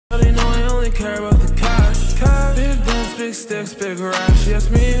care about the cash. Big guns, big sticks, big rash. Yes,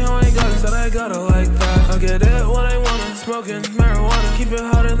 me, how I got it, said I got it like that. I get it when I wanna. Smoking marijuana, keep it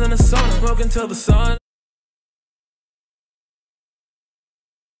hotter than a sauna. Smoking till the sun.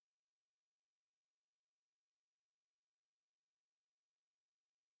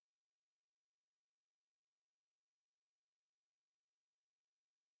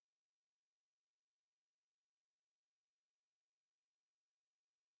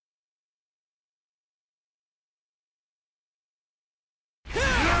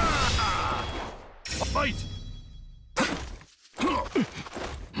 Fight!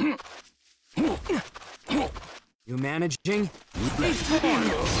 You managing? Wonderful!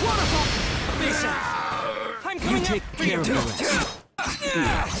 Basic! I'm coming You take care of the rest.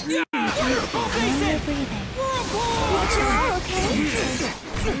 Wonderful basic! You're okay?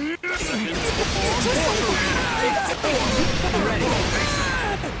 Ready!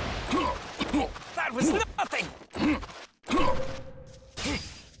 That was nothing!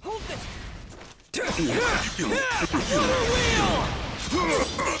 Hold it! Water wheel!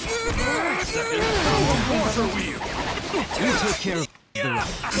 Water wheel! You take care of the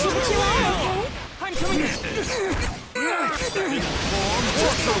rest. I'm coming!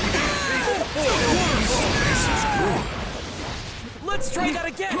 Let's try that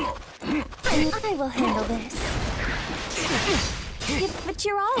again! I will handle this. But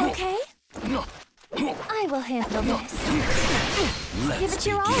you're all okay? I will handle this. But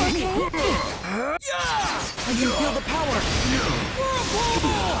you're all okay? I can feel the power!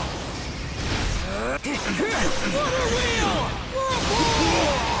 Water wheel!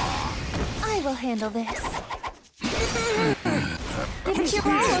 I will handle this. But you're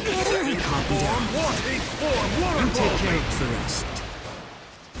all okay? Calm down. You take care of the rest.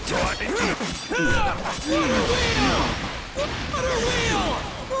 Water wheel!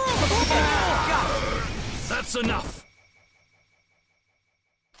 That's enough!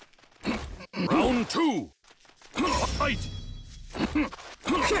 Round 2! Fight!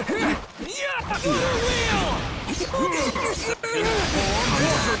 Water wheel!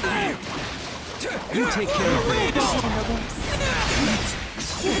 You take care of the rest. Handle this.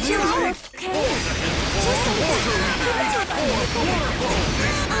 But you're all okay? Just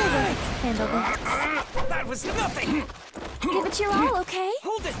handle this. That was nothing! But you're all okay?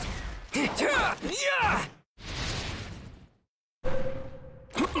 Hold it! Yeah!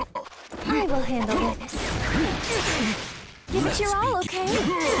 I will handle this. But you're all okay?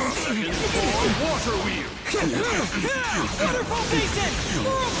 Water wheel! Wonderful basin!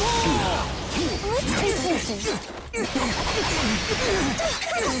 Let's take places.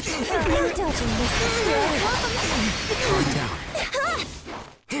 I'm dodging this. Calm down.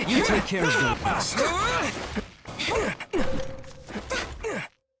 You take care of the rest.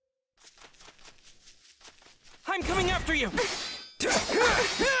 I'm coming after you!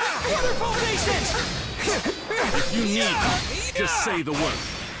 Wonderful basin! If you need me, just say the word.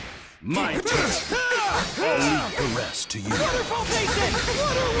 My turn. I'll leave the rest to you. Wonderful basin!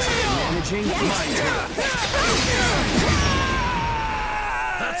 Water wheel! Managing? My turn.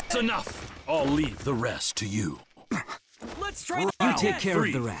 That's enough. I'll leave the rest to you. Let's try You that take again. care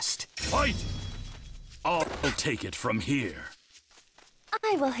of the rest. Fight! I'll take it from here.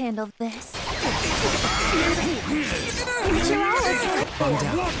 I will handle this. But you're all okay? Calm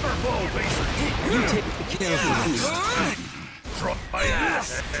down. Wonderful basin! You take care of the rest. Try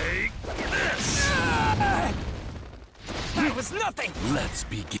take this! That was nothing! Let's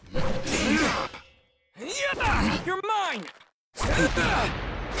begin. You're mine!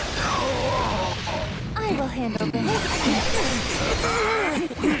 I will handle this.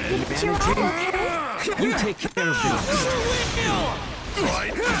 But you're all okay? You take care of the rest.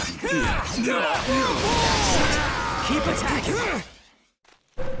 Keep attacking!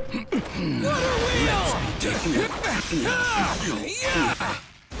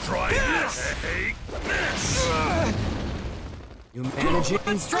 Try this! Take this! You managing?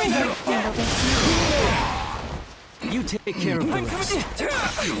 Let's try that again! You take care of the I'm rest. coming!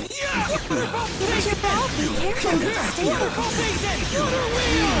 Wonderful basin! Careful, stay Wonderful basin! Water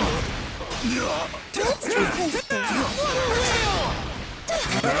wheel! Let's replace this.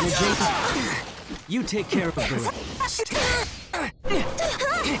 Managing? You take care of the rest.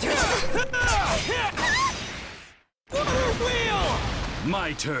 Water wheel!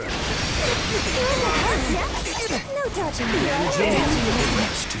 My turn. No dodging here.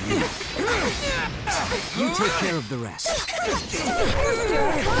 Rest to you. You take care of the rest.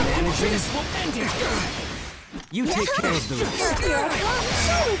 Managing? You take care of the rest.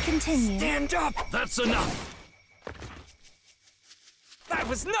 Shall we continue? Stand up! That's enough. That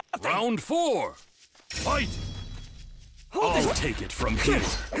was nothing! Round 4. Fight! Hold I'll it! take it from here.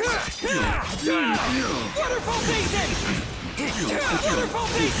 Waterfall Basin! Waterfall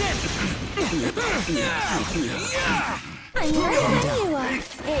Basin! I'm ready when you are.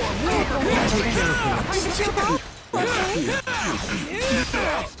 Give it your all, okay?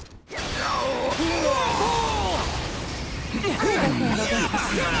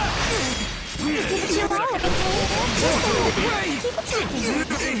 Give it your all, okay? Just a little bit. Keep attacking.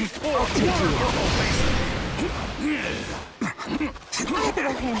 I'll take you. I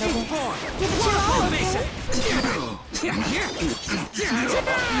will handle this. Give it your all,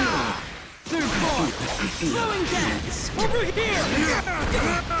 okay? Third form! Flowing dance! Over here!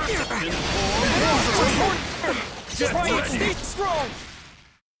 Just wait, stay strong!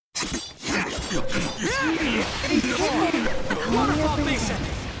 Waterfall Basin!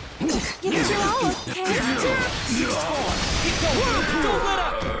 Give it your all, okay? Sixth form! Keep going! Don't let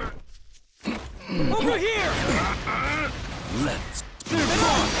up! Over here! Let's Third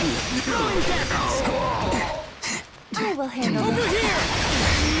form! Flowing dance! I will handle Over this. here!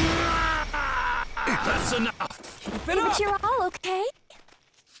 That's enough. Keep it Give up! it your all, okay?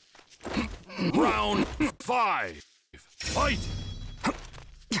 Round 5. Fight!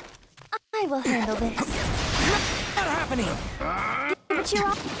 I will handle this. Not happening! Give it your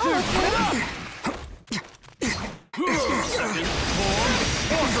all, okay? Second form.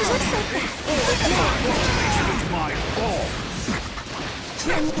 Just like that. It's my all.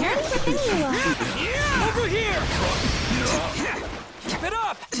 I'm ready when you are. Over here! Keep it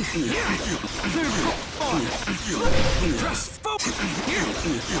up! Third form! Press forward!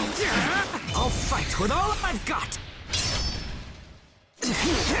 I'll fight with all I've got!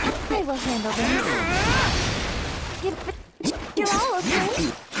 I will handle this. Give it your all,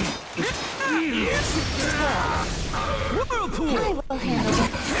 okay? Whirlpool! I will handle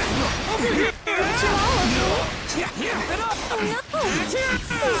this. Over here! Give it your all, okay? Keep it up! Oh no!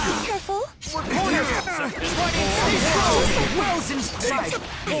 Please be careful. We're cornered! Stay strong! Wells inside!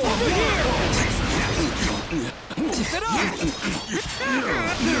 Over here! Keep it up!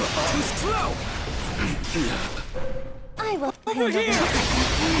 Too slow! I will Over handle here! this.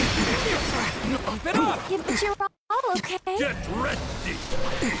 Keep it up! Give it your all, okay? Get ready.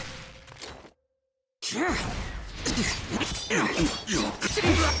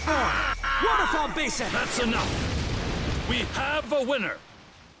 Waterfall Basin! That's enough. We have a winner.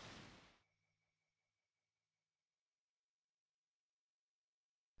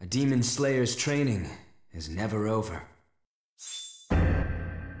 A demon slayer's training is never over.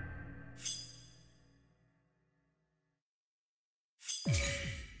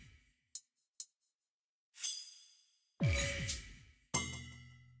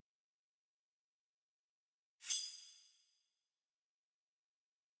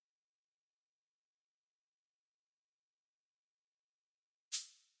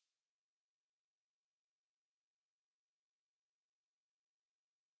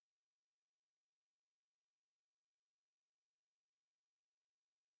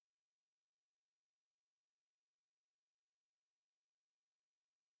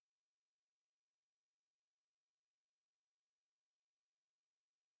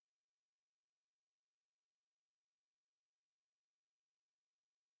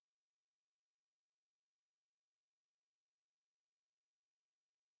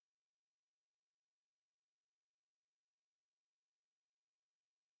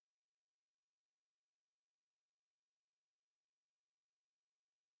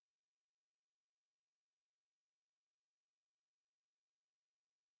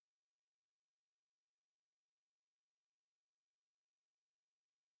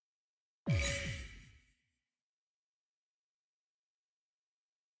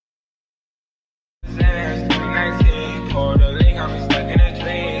 Since 2019, poured a leak, I'm stuck in a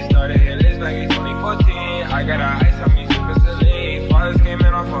dream. Started hit list back in 2014. I got a